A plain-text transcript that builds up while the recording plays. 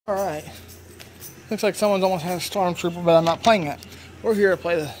Alright. Looks like someone's almost had a Stormtrooper, but I'm not playing it. We're here to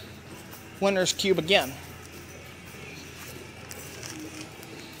play the Winner's Cube again.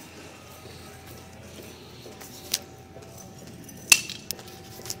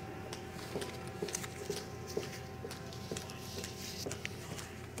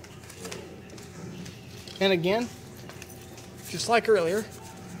 And again, just like earlier,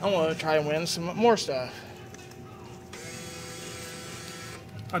 I want to try and win some more stuff.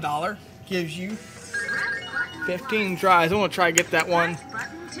 $1 gives you 15 tries. I want to try to get that one.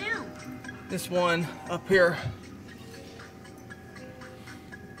 This one up here.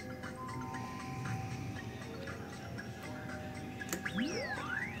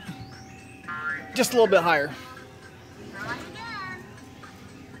 Just a little bit higher.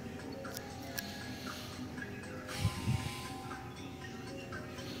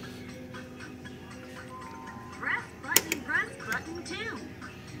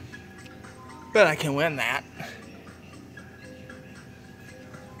 Bet I can win that.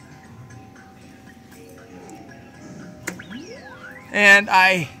 And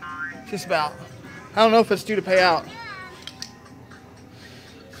I just about, I don't know if it's due to pay out.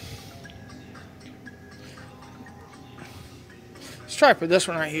 Let's try for this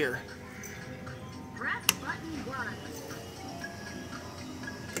one right here. Press button 1.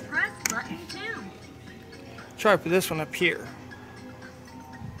 Press button 2. Try for this one up here.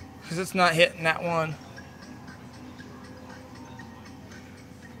 Because it's not hitting that one.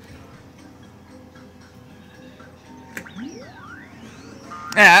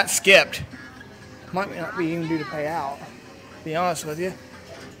 Ah, that skipped. Might not be even due to pay out, to be honest with you.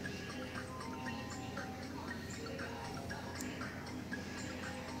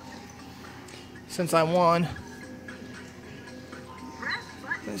 Since I won,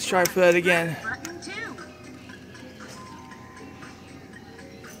 let's try for that again.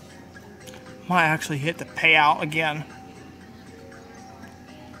 Might actually hit the payout again.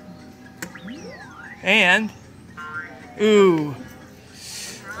 And, ooh.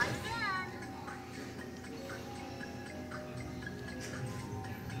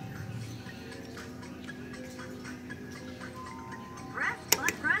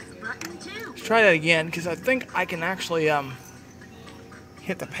 Let's try that again, because I think I can actually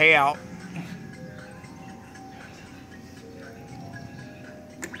hit the payout.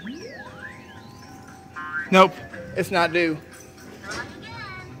 Nope, it's not due.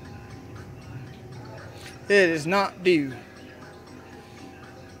 It is not due.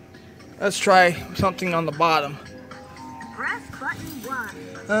 Let's try something on the bottom. Press button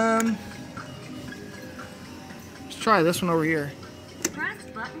 1. Let's try this one over here. Press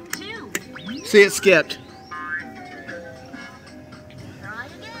button 2. See, it skipped. Try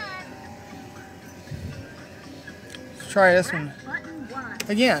again. Let's try this one Button 1.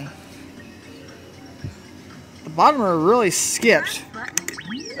 again. The bottom are really skipped. Button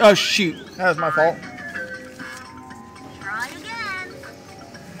 2. Oh shoot, that was my fault. Try again.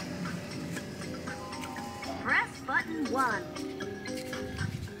 Press button 1.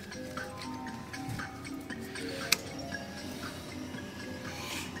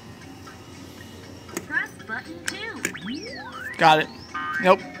 Press button 2. Got it.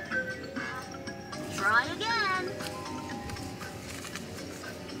 Nope. Try again.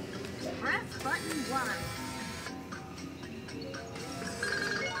 Press button 1.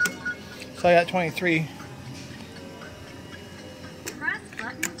 So I got 23. Press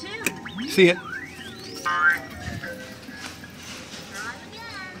button 2. See it? Try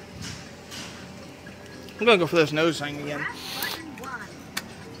again. I'm gonna go for this nose thing again. Press button 1.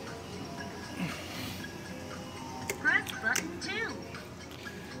 Press button 2.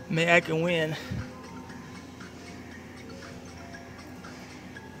 Maybe I can win.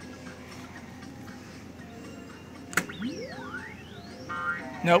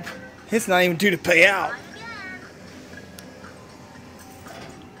 Nope. It's not even due to pay out.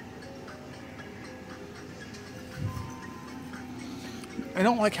 I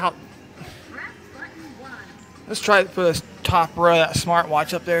don't like how... Press button 1. Let's try it for this top row of that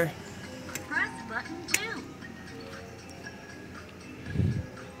smartwatch up there. Press button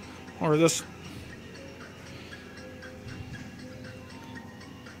 2. Or this.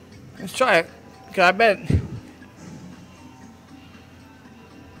 Let's try it. Okay, I bet.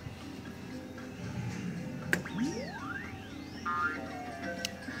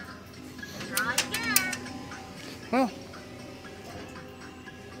 Try again. Well.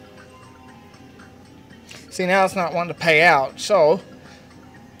 See, now it's not wanting to pay out, so.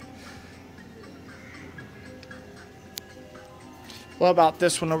 What about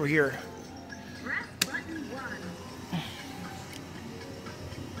this one over here? Press button 1.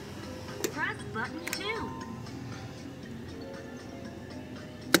 button 2.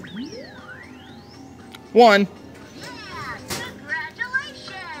 1. Yeah,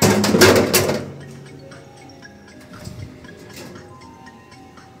 congratulations!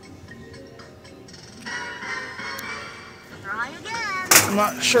 Try again. I'm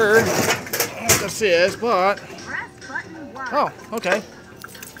not sure what this is, but Press button 1. oh, okay.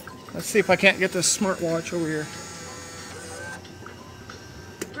 Let's see if I can't get this smartwatch over here.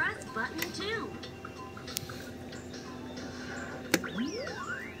 Press button 2.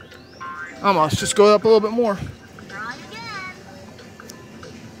 Almost. Just go up a little bit more. Try again.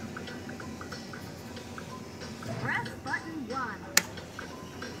 Press button 1.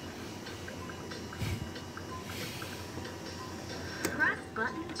 Press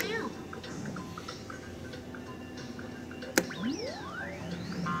button 2.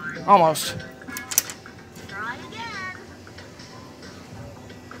 Almost. Try again.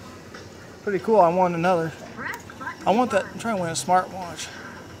 Pretty cool. I want another. Press button I want that. 1. I'm trying to win a smartwatch.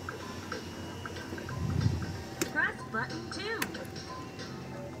 Press button 2.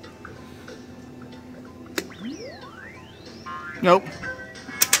 Nope.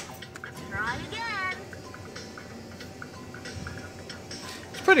 Try again.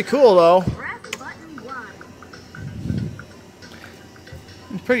 It's pretty cool though. Press button 1.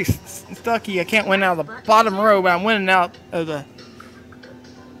 It's pretty stucky. I can't win out of the bottom row, but I'm winning out of the.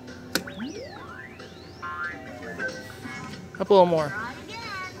 Up a little more. Try again.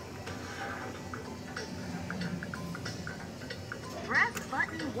 Press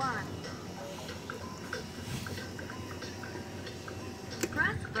button 1.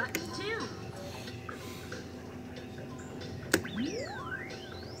 Press button 2.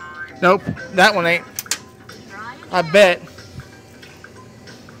 Nope. That one ain't. Try again. I bet.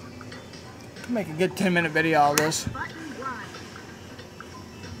 I'll make a good 10-minute video out of this. Button 1.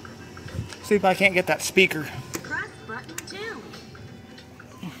 See if I can't get that speaker. Press button 2.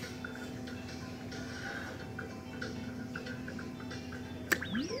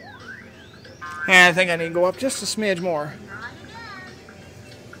 And I think I need to go up just a smidge more. Try again.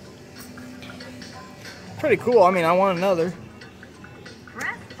 Pretty cool. I mean, I want another.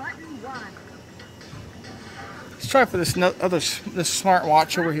 Press button 1. Let's try for this this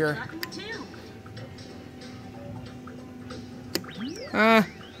smartwatch over here. Button 2. I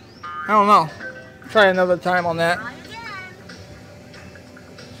don't know. Try another time on that. Try again.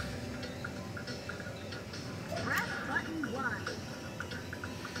 Press button 1.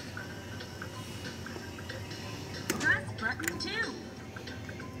 Press button 2.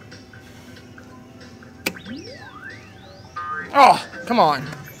 Oh, come on.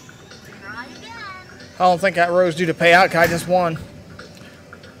 Try again. I don't think that row's due to pay out because I just won.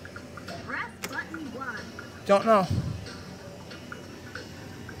 Press button 1. Don't know.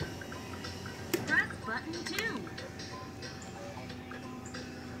 Press button 2.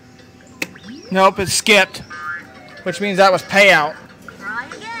 Nope, it skipped. Which means that was payout. Try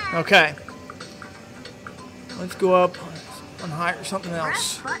again. Okay. Let's go up on high or something Press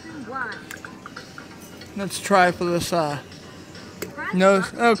else. button 1. Let's try for this, Press no,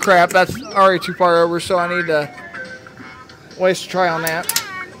 button oh 2. crap, that's already too far over, so I need to waste a try on that. Again.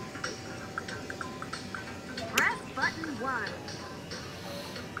 Press button 1.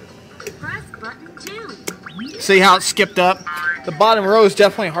 Press button 2. See how it skipped up? The bottom row is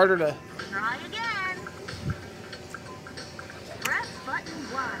definitely harder to. Try again. Press button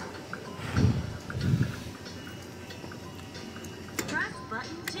 1. Press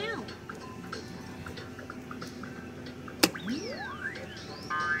button 2.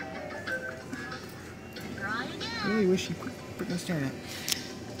 Try I again. really wish you quit staring at.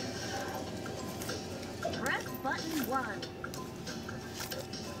 Press button 1.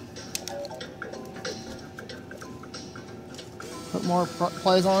 Put more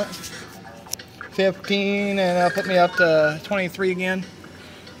plays on it. 15, and that'll put me up to 23 again.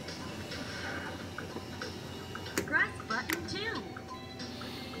 Press button 2.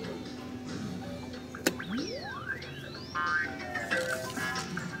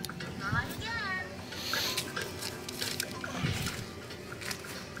 Try again.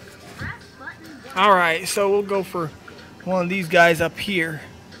 Press button 1. Alright, so we'll go for one of these guys up here.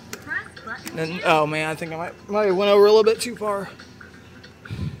 Press button And 2. oh man, I think I might have went over a little bit too far.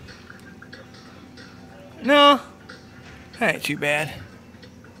 No, that ain't too bad.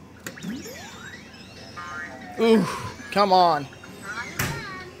 Ooh, come on. Try again.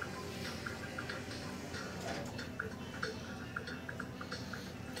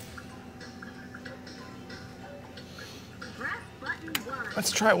 Press button 1.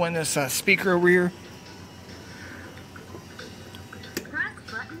 Let's try win this speaker over here. Press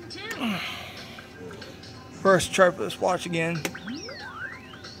button 2. First, try for this watch again.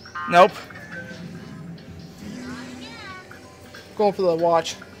 Nope. Going for the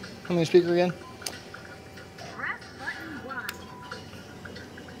watch. I mean, speaker again. Press button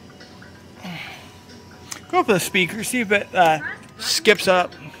 1. Go for the speaker. See if it skips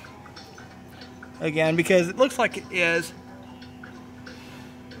up again, because it looks like it is.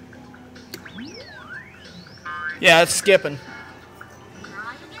 Yeah, it's skipping.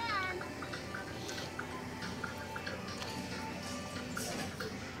 Try again.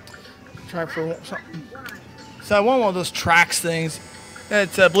 Try for something. Button 1. So I want one of those tracks things.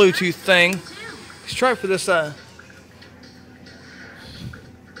 It's a Bluetooth thing. 2. Let's try for this.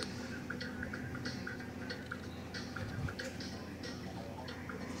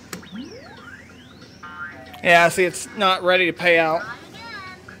 Yeah, see, it's not ready to pay out. Try again.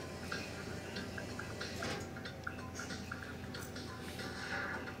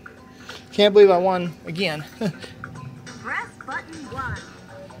 Can't believe I won again. Press button 1.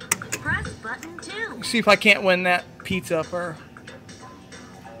 Press button 2. See if I can't win that pizza up or.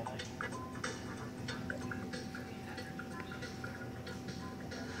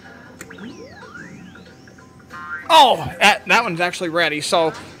 Oh, that one's actually ready. So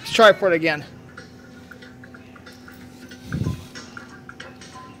let's try for it again.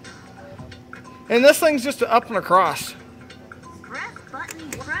 And this thing's just up and across. Press button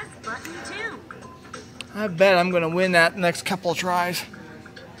 2. I bet I'm going to win that next couple of tries.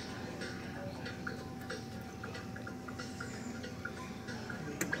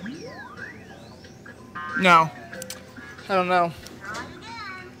 No. I don't know. Try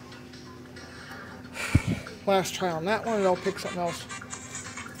again. Last try on that one, and I'll pick something else.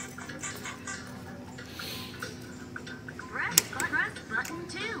 Press button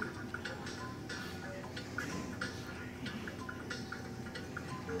 2.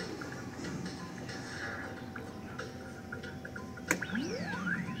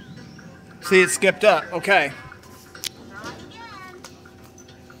 See, it skipped up. Okay. Try again.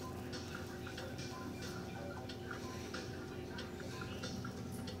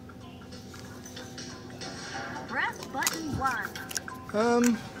 Press button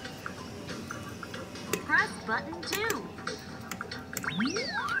 1. Press button 2.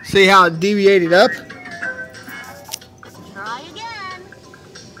 See how it deviated up? Try again.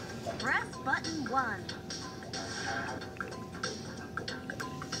 Press button 1.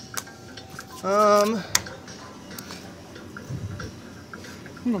 I'm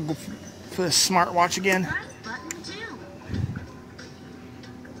gonna go for the smartwatch again. Press button 2.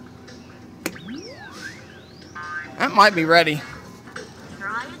 That might be ready.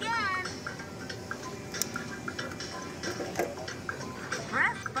 Try again.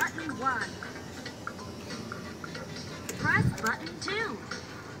 Press button 1. Press button 2.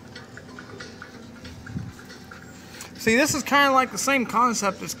 See, this is kind of like the same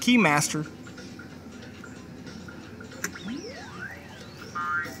concept as Keymaster.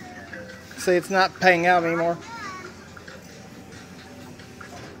 See, it's not paying out anymore.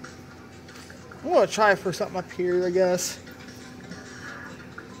 I'm gonna try for something up here, I guess.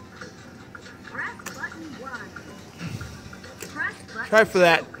 Press button 1. Press button Try for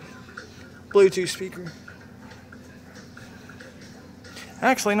that Bluetooth speaker.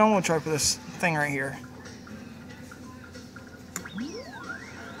 Actually, no, I'm gonna try for this thing right here.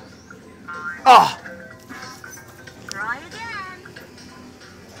 Ah! Try again.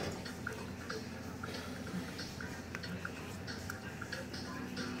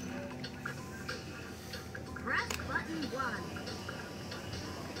 Press button 1.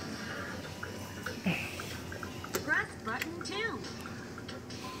 Press button 2.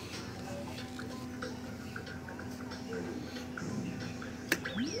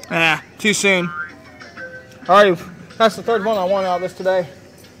 Ah, too soon. Alright, that's the third one I won out of this today.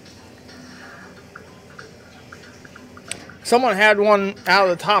 Someone had one out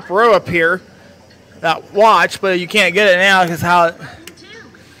of the top row up here, that watch, but you can't get it now because how it. Button 2.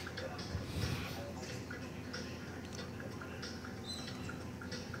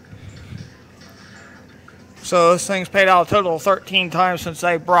 So this thing's paid out a total of 13 times since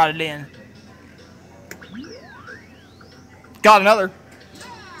they brought it in. Got another. Yeah,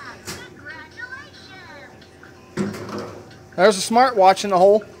 congratulations. There's a smartwatch in the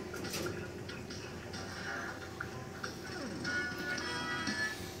hole.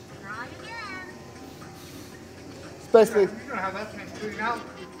 Try again. It's basically. You're gonna have that thing cleaned out.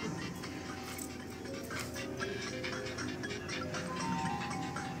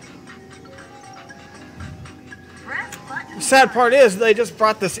 Press button The sad 1. part is they just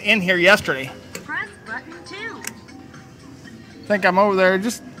brought this in here yesterday. Press button 2. I think I'm over there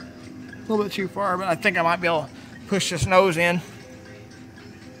just A little bit too far, but I think I might be able to push this nose in.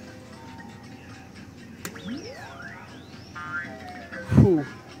 Whew,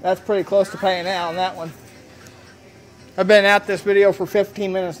 that's pretty close to paying out on that one. I've been at this video for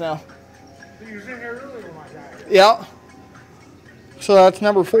 15 minutes now. You was in there earlier, my guy. Yep. So that's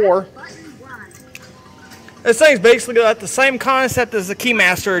number 4. This thing's basically got the same concept as the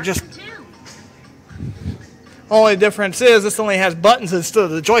Keymaster, just only difference is this only has buttons instead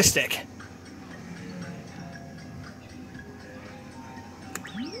of the joystick.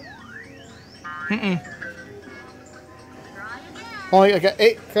 Only I got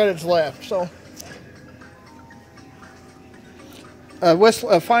 8 credits left, so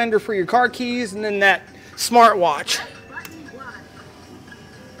a finder for your car keys, and then that smartwatch.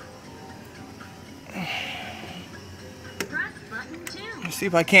 Let's see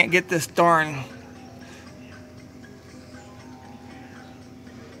if I can't get this darn.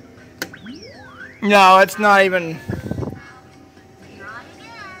 No, it's not even.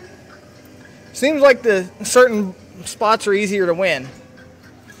 Seems like the certain spots are easier to win.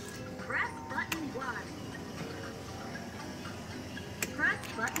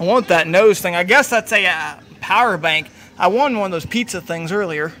 I want that nose thing. I guess that's a power bank. I won one of those pizza things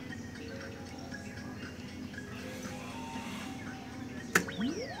earlier.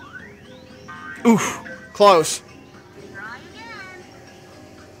 Oof, close.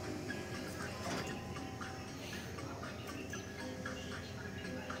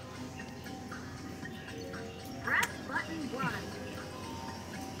 Press button 1.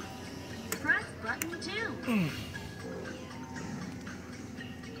 Press button 2.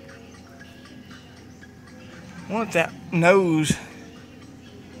 I want that nose.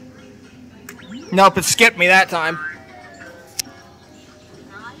 Nope, it skipped me that time.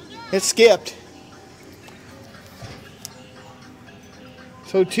 It skipped.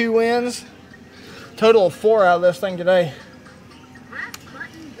 So 2 wins. Total of 4 out of this thing today. Press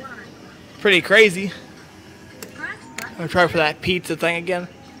button 1. Pretty crazy. Press button I'll try for that pizza thing again.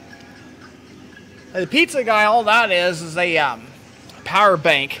 The pizza guy, all that is a power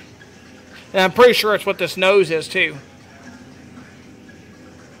bank. And I'm pretty sure it's what this nose is too.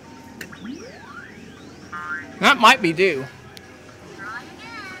 That might be due. Try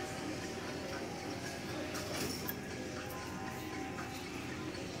again.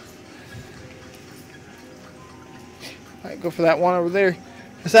 Might go for that one over there.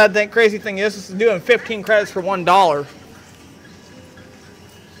 The sad thing, crazy thing is, this is doing 15 credits for $1.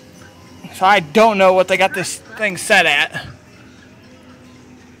 So I don't know what they got this thing set at.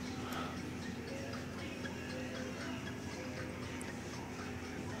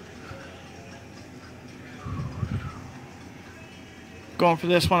 Going for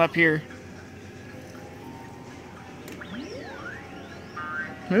this one up here.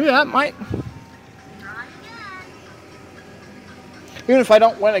 Maybe that might. Try again. Even if I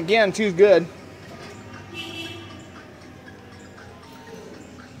don't win again, two's good.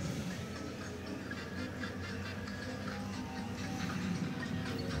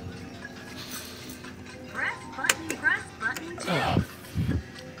 Press button 2.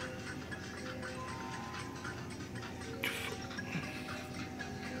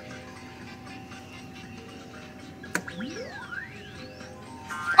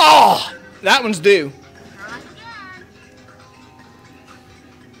 Oh, that one's due. Try again.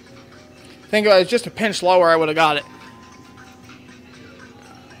 Think about it, it's just a pinch lower, I would have got it.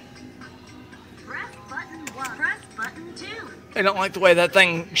 Press button 1. Press button 2. I don't like the way that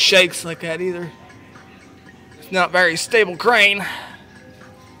thing shakes like that either. It's not very stable crane.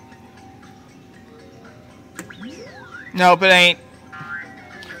 Nope, it ain't.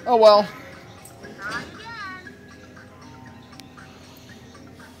 Oh well. Try again.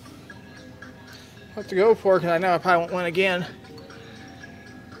 What to go for, because I know I probably won't win again.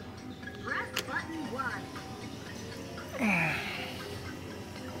 Press button 1.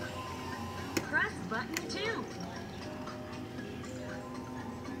 Press button 2.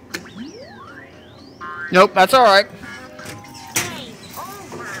 Nope, that's alright. Game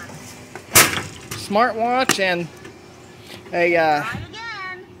over. Smartwatch and a Try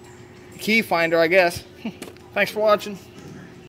again. key finder, I guess. Thanks for watching.